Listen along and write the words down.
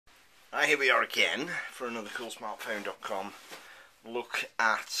Here we are again for another coolsmartphone.com look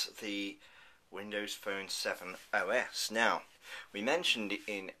at the Windows Phone 7 OS. Now, we mentioned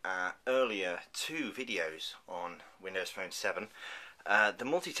in our earlier two videos on Windows Phone 7 the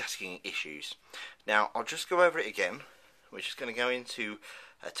multitasking issues. Now, I'll just go over it again. We're just going to go into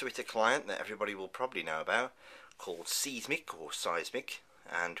a Twitter client that everybody will probably know about called Seismic or Seismic,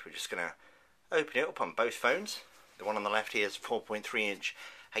 and we're just going to open it up on both phones. The one on the left here is 4.3 inch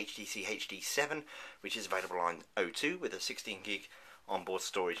HTC HD7, which is available on O2 with a 16 gig onboard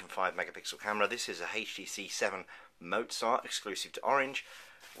storage and 5 megapixel camera. This is a HTC 7 Mozart exclusive to Orange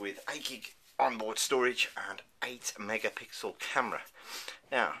with 8 gig onboard storage and 8 megapixel camera.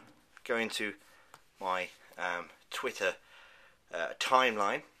 Now, go into my Twitter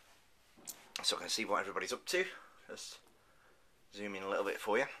timeline so I can see what everybody's up to. Let's zoom in a little bit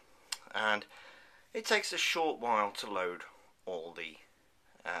for you. And it takes a short while to load all the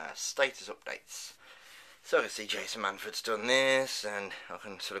status updates. So I can see Jason Manford's done this, and I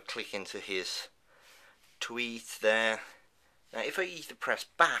can sort of click into his tweet there. Now if I either press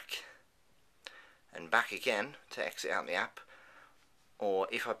back and back again to exit out the app, or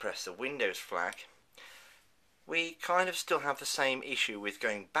if I press the Windows flag, we kind of still have the same issue with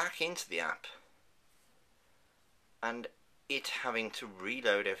going back into the app and it having to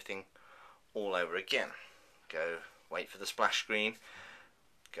reload everything all over again. Go wait for the splash screen,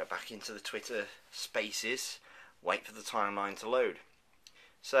 go back into the Twitter spaces, wait for the timeline to load.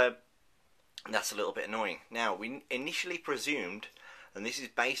 So that's a little bit annoying. Now, we initially presumed, and this is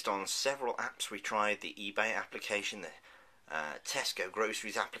based on several apps we tried, the eBay application, the Tesco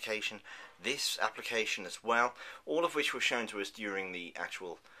groceries application, this application as well, all of which were shown to us during the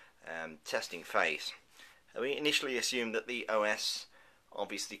actual testing phase. We initially assumed that the OS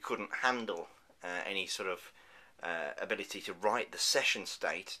obviously couldn't handle any sort of ability to write the session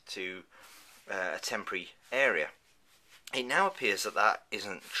state to a temporary area. It now appears that that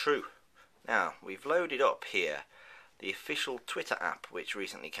isn't true. Now, we've loaded up here the official Twitter app which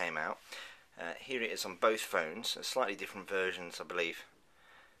recently came out. Here it is on both phones, slightly different versions I believe.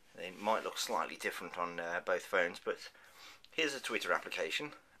 They might look slightly different on both phones, but here's a Twitter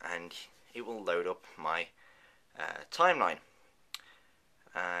application and it will load up my timeline.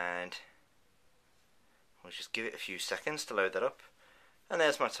 And we'll just give it a few seconds to load that up, and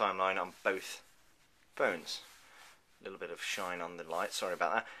there's my timeline on both phones. A little bit of shine on the light, sorry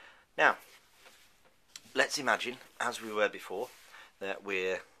about that. Now, let's imagine, as we were before, that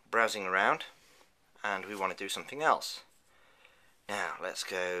we're browsing around and we want to do something else. Now, let's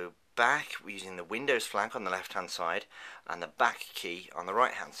go back using the Windows flag on the left hand side and the back key on the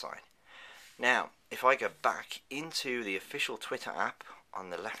right hand side. Now, if I go back into the official Twitter app on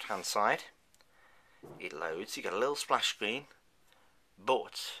the left hand side, it loads, you get a little splash screen,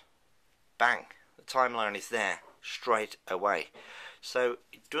 but bang, the timeline is there straight away. So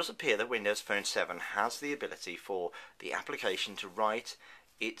it does appear that Windows Phone 7 has the ability for the application to write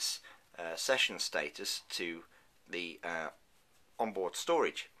its session status to the onboard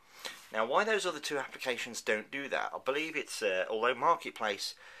storage. Now, why those other two applications don't do that, I believe it's although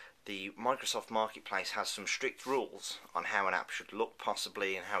Marketplace, the Microsoft Marketplace has some strict rules on how an app should look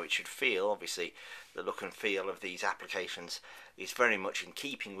possibly and how it should feel. Obviously the look and feel of these applications is very much in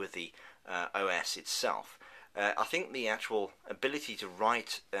keeping with the OS itself. I think the actual ability to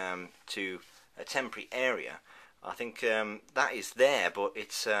write to a temporary area, I think that is there, but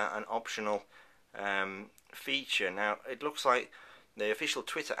it's an optional feature. Now it looks like the official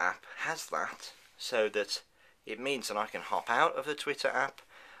Twitter app has that, so that it means that I can hop out of the Twitter app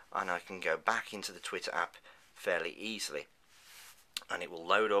and I can go back into the Twitter app fairly easily, and it will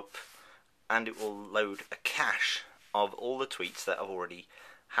load up and it will load a cache of all the tweets that I've already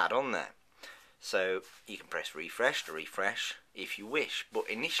had on there. So you can press refresh to refresh if you wish, but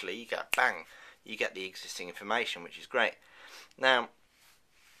initially you get bang, you get the existing information, which is great. Now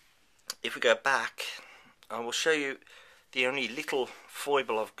if we go back, I will show you the only little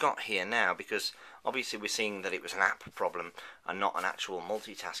foible I've got here now, because obviously we're seeing that it was an app problem and not an actual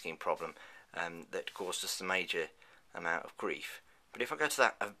multitasking problem that caused us the major amount of grief. But if I go to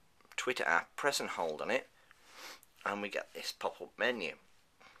that Twitter app, press and hold on it, and we get this pop-up menu.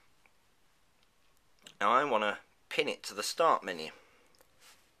 Now I want to pin it to the start menu.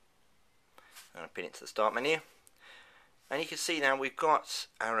 I'm going to pin it to the start menu, and you can see now we've got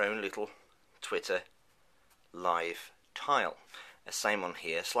our own little Twitter live tile. The same on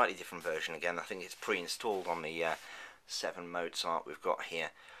here, slightly different version again. I think it's pre-installed on the 7 Mozart we've got here.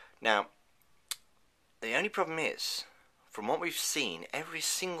 Now, the only problem is, from what we've seen, every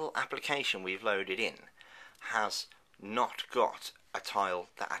single application we've loaded in has not got a tile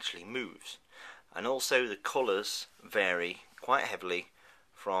that actually moves. And also the colours vary quite heavily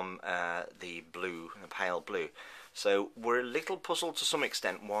from the blue, the pale blue. So we're a little puzzled to some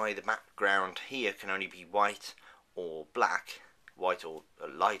extent why the background here can only be white or black, white or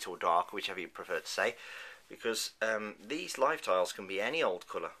light or dark, whichever you prefer to say, because these live tiles can be any old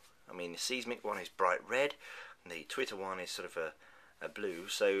colour. I mean, the seismic one is bright red, and the Twitter one is sort of a blue,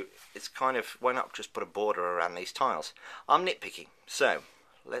 so it's kind of, why not just put a border around these tiles? I'm nitpicking, so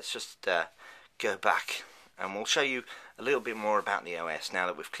let's just go back and we'll show you a little bit more about the OS now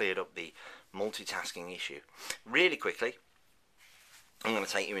that we've cleared up the multitasking issue. Really quickly, I'm going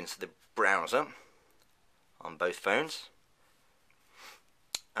to take you into the browser on both phones,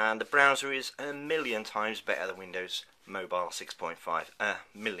 and the browser is a million times better than Windows Mobile 6.5, a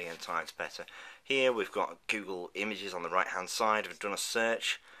million times better. Here we've got Google Images on the right hand side. I've done a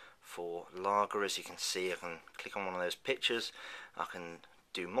search for lager. As you can see, I can click on one of those pictures, I can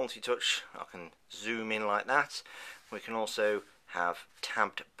do multi-touch, I can zoom in like that. We can also have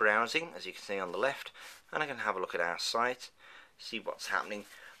tabbed browsing, as you can see on the left, and I can have a look at our site, see what's happening,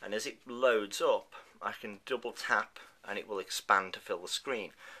 and as it loads up I can double tap and it will expand to fill the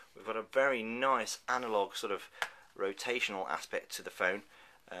screen. We've got a very nice analog sort of rotational aspect to the phone.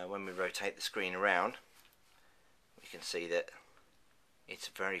 When we rotate the screen around, we can see that it's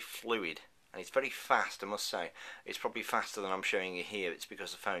very fluid and it's very fast. I must say, it's probably faster than I'm showing you here. It's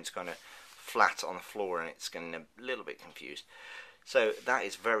because the phone's kind of flat on the floor and it's getting a little bit confused. So that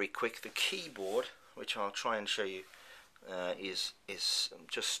is very quick. The keyboard, which I'll try and show you, is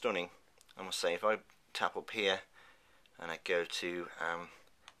just stunning. I must say, if I tap up here and I go to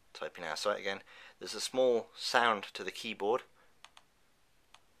type in our site again, there's a small sound to the keyboard.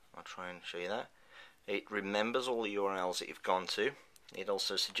 I'll try and show you that. It remembers all the URLs that you've gone to. It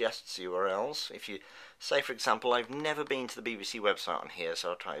also suggests URLs. If you say, for example, I've never been to the BBC website on here, so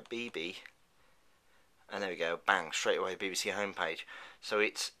I'll try BB, and there we go, bang, straight away BBC homepage. So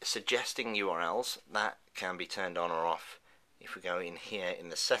it's suggesting URLs that can be turned on or off. If we go in here in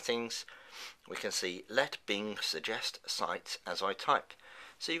the settings, we can see let Bing suggest sites as I type.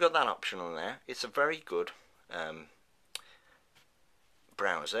 So you've got that option on there. It's a very good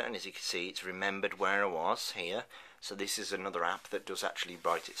browser, and as you can see, it's remembered where I was here. So this is another app that does actually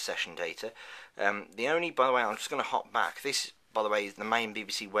write its session data. The only, by the way, I'm just going to hop back. This, by the way, is the main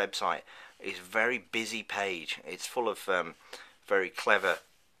BBC website. It's a very busy page. It's full of very clever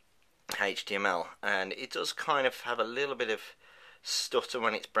HTML, and it does kind of have a little bit of stutter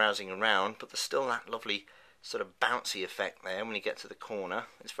when it's browsing around, but there's still that lovely sort of bouncy effect there when you get to the corner.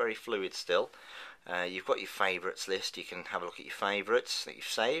 It's very fluid still. You've got your favourites list. You can have a look at your favourites that you've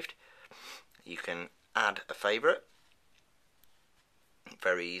saved. You can add a favourite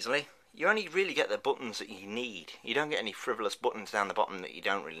very easily. You only really get the buttons that you need. You don't get any frivolous buttons down the bottom that you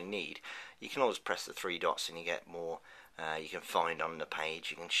don't really need. You can always press the three dots and you get more. You can find on the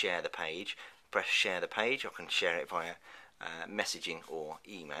page. You can share the page. Press share the page. I can share it via messaging or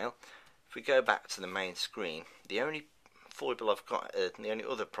email. If we go back to the main screen, the only foible I've got, the only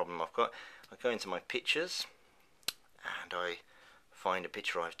other problem I've got, I go into my pictures and I find a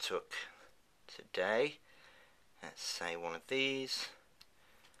picture I took today. Let's say one of these,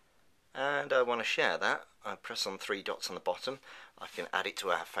 and I want to share that. I press on three dots on the bottom. I can add it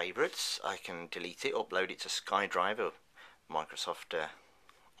to our favourites. I can delete it, upload it to SkyDrive or Microsoft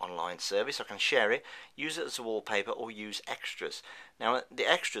online service. I can share it, use it as a wallpaper, or use extras. Now the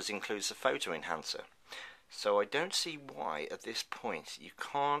extras includes the photo enhancer, so I don't see why at this point you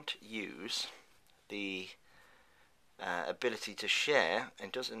can't use the ability to share.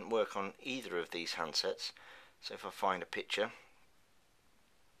 It doesn't work on either of these handsets. So if I find a picture,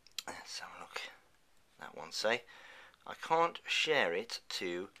 let's have a look, that one say, I can't share it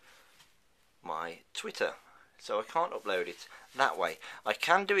to my Twitter, so I can't upload it that way. I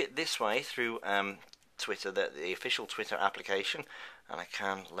can do it this way through Twitter, the official Twitter application, and I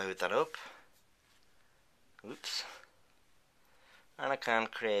can load that up. Oops. And I can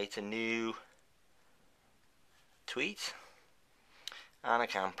create a new tweet, and I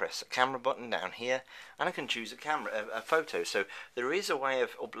can press the camera button down here, and I can choose a photo. So there is a way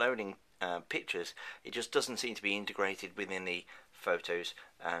of uploading pictures. It just doesn't seem to be integrated within the photos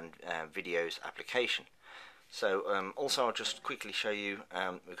and videos application. So also I'll just quickly show you,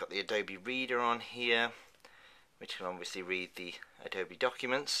 we've got the Adobe Reader on here, which can obviously read the Adobe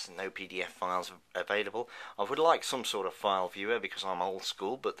documents. No PDF files available. I would like some sort of file viewer because I'm old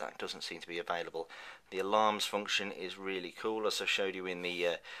school, but that doesn't seem to be available. The alarms function is really cool, as I showed you in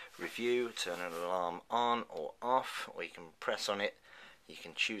the review. Turn an alarm on or off, or you can press on it. You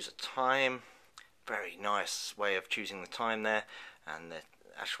can choose a time. Very nice way of choosing the time there. and the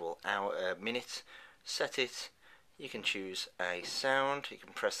actual hour, minute, set it. You can choose a sound, you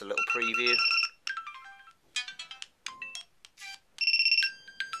can press a little preview.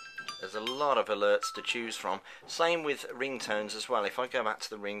 There's a lot of alerts to choose from. Same with ringtones as well. If I go back to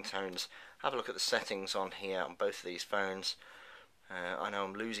the ringtones, have a look at the settings on here on both of these phones. I know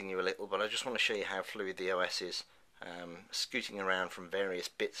I'm losing you a little, but I just want to show you how fluid the OS is, scooting around from various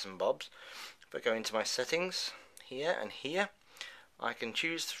bits and bobs. If I go into my settings here and here, I can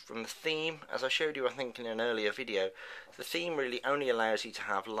choose from the theme. As I showed you I think in an earlier video, the theme really only allows you to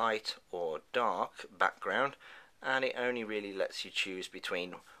have light or dark background, and it only really lets you choose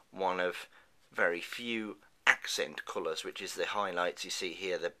between one of very few accent colours, which is the highlights you see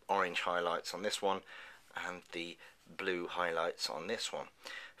here, the orange highlights on this one and the blue highlights on this one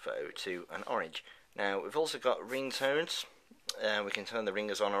for O2 and orange. Now we've also got ringtones. We can turn the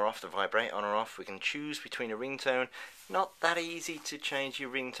ringers on or off, the vibrate on or off. We can choose between a ringtone. Not that easy to change your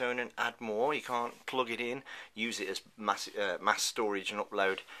ringtone and add more. You can't plug it in, use it as mass storage and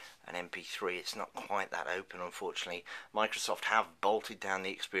upload an MP3. It's not quite that open, unfortunately. Microsoft have bolted down the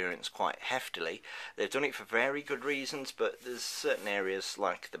experience quite heftily. They've done it for very good reasons, but there's certain areas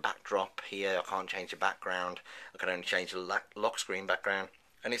like the backdrop here. I can't change the background. I can only change the lock screen background,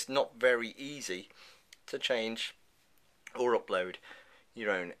 and it's not very easy to change or upload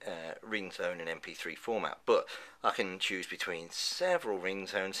your own ringtone in MP3 format. But I can choose between several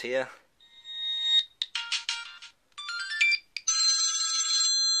ringtones here.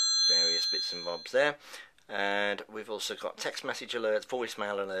 Various bits and bobs there, and we've also got text message alerts,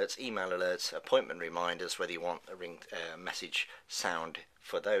 voicemail alerts, email alerts, appointment reminders, whether you want a ring message sound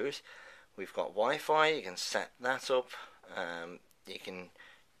for those. We've got Wi-Fi, you can set that up. You can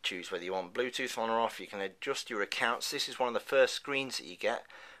choose whether you want Bluetooth on or off. You can adjust your accounts. This is one of the first screens that you get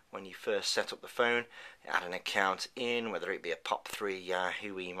when you first set up the phone. Add an account in, whether it be a POP3,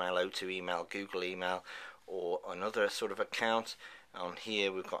 Yahoo email, O2 email, Google email, or another sort of account. On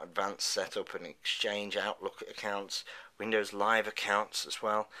here we've got advanced setup and Exchange, Outlook accounts, Windows Live accounts as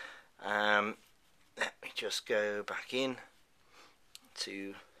well. Let me just go back in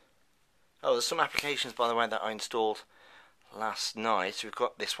to... Oh, there's some applications, by the way, that I installed last night. We've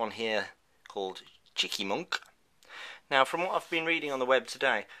got this one here called Chicky Monk. Now, from what I've been reading on the web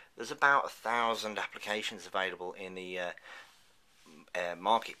today, there's about 1,000 applications available in the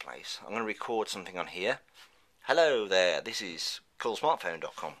marketplace. I'm going to record something on here. Hello there, this is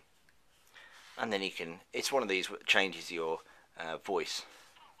coolsmartphone.com, and then you can, it's one of these that changes your voice.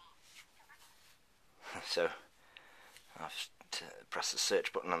 So I've pressed the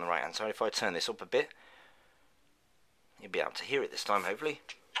search button on the right hand side. If I turn this up a bit, you'll be able to hear it this time, hopefully.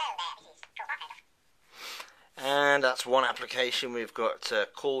 And that's one application. We've got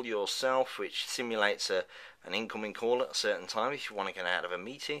Call Yourself, which simulates an incoming call at a certain time if you want to get out of a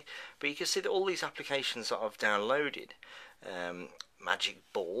meeting. But you can see that all these applications that I've downloaded, Magic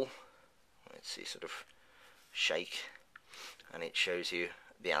Ball, let's see, sort of shake, and it shows you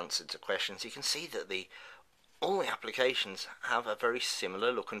the answer to questions. You can see that all the applications have a very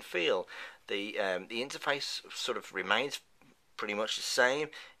similar look and feel. The interface sort of remains pretty much the same,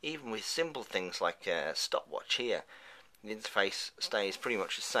 even with simple things like stopwatch here. The interface stays pretty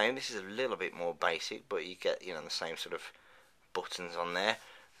much the same. This is a little bit more basic, but you get, you know, the same sort of buttons on there.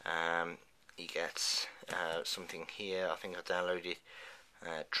 You get something here. I think I downloaded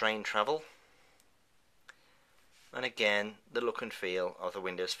train travel, and again the look and feel of the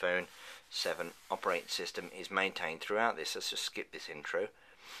Windows Phone 7 operating system is maintained throughout this. Let's just skip this intro,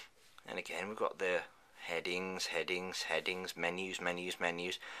 and again we've got the headings,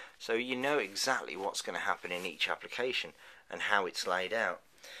 menus, so you know exactly what's going to happen in each application and how it's laid out.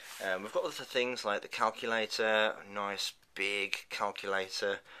 We've got other things like the calculator, a nice big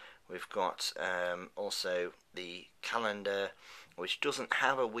calculator. We've got also the calendar, which doesn't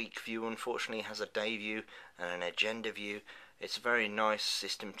have a week view, unfortunately. It has a day view and an agenda view. It's a very nice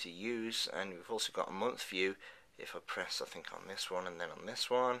system to use, and we've also got a month view. If I press, I think, on this one and then on this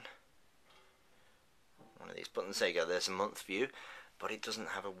one of these buttons, there you go, there's a month view, but it doesn't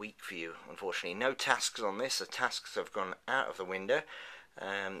have a week view, unfortunately. No tasks on this. The tasks have gone out of the window.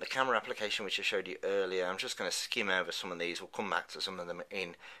 The camera application, which I showed you earlier, I'm just going to skim over some of these. We'll come back to some of them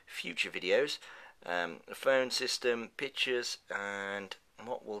in future videos. The phone system, pictures, and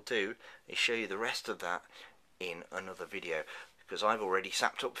what we'll do is show you the rest of that in another video, because I've already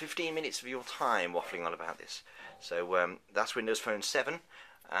sapped up 15 minutes of your time waffling on about this. So that's Windows Phone 7,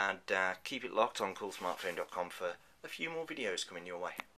 and keep it locked on coolsmartphone.com for a few more videos coming your way.